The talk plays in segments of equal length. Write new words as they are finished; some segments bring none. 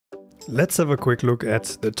Let's have a quick look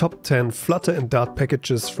at the top 10 Flutter and Dart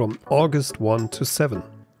packages from August 1 to 7.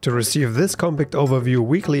 To receive this compact overview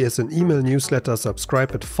weekly as an email newsletter,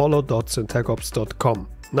 subscribe at follow.syntacops.com.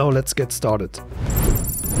 Now let's get started.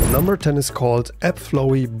 Number 10 is called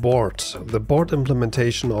AppFlowy Board, the board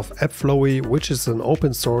implementation of AppFlowy, which is an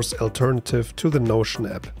open source alternative to the Notion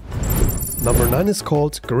app. Number 9 is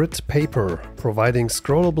called Grid Paper, providing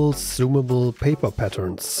scrollable, zoomable paper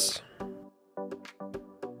patterns.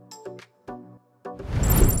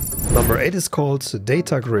 Number 8 is called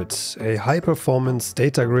Data Grid, a high-performance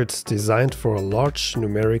data grid designed for large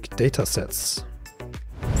numeric datasets.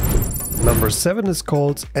 Number 7 is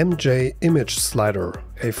called MJ Image Slider,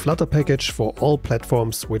 a Flutter package for all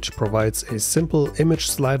platforms which provides a simple image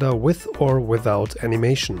slider with or without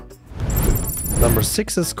animation. Number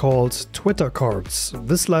 6 is called Twitter Cards.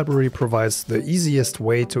 This library provides the easiest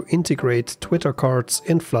way to integrate Twitter cards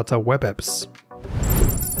in Flutter web apps.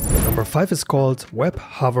 Number 5 is called Web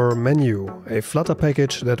Hover Menu, a Flutter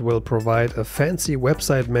package that will provide a fancy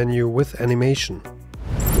website menu with animation.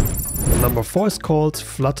 Number 4 is called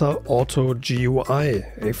Flutter Auto GUI,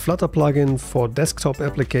 a Flutter plugin for desktop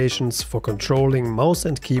applications for controlling mouse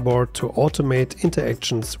and keyboard to automate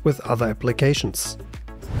interactions with other applications.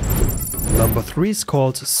 Number 3 is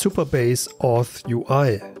called Supabase Auth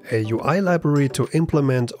UI, a UI library to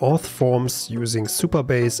implement auth forms using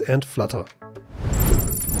Supabase and Flutter.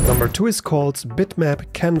 Number 2 is called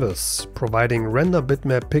Bitmap Canvas, providing render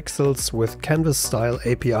bitmap pixels with canvas-style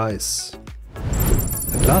APIs.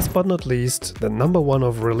 And last but not least, the number 1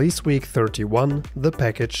 of release week 31, the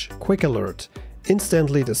package Quick Alert.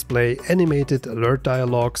 Instantly display animated alert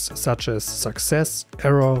dialogues such as success,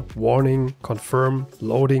 error, warning, confirm,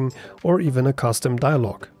 loading, or even a custom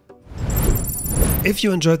dialogue. If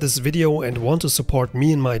you enjoyed this video and want to support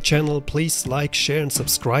me and my channel, please like, share and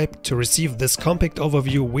subscribe. To receive this compact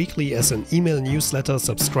overview weekly as an email newsletter,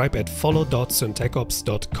 subscribe at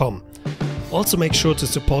follow.syntacops.com. Also make sure to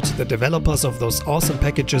support the developers of those awesome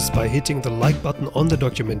packages by hitting the like button on the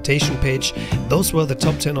documentation page. Those were the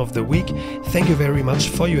top 10 of the week. Thank you very much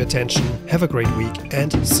for your attention. Have a great week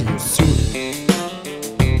and see you soon.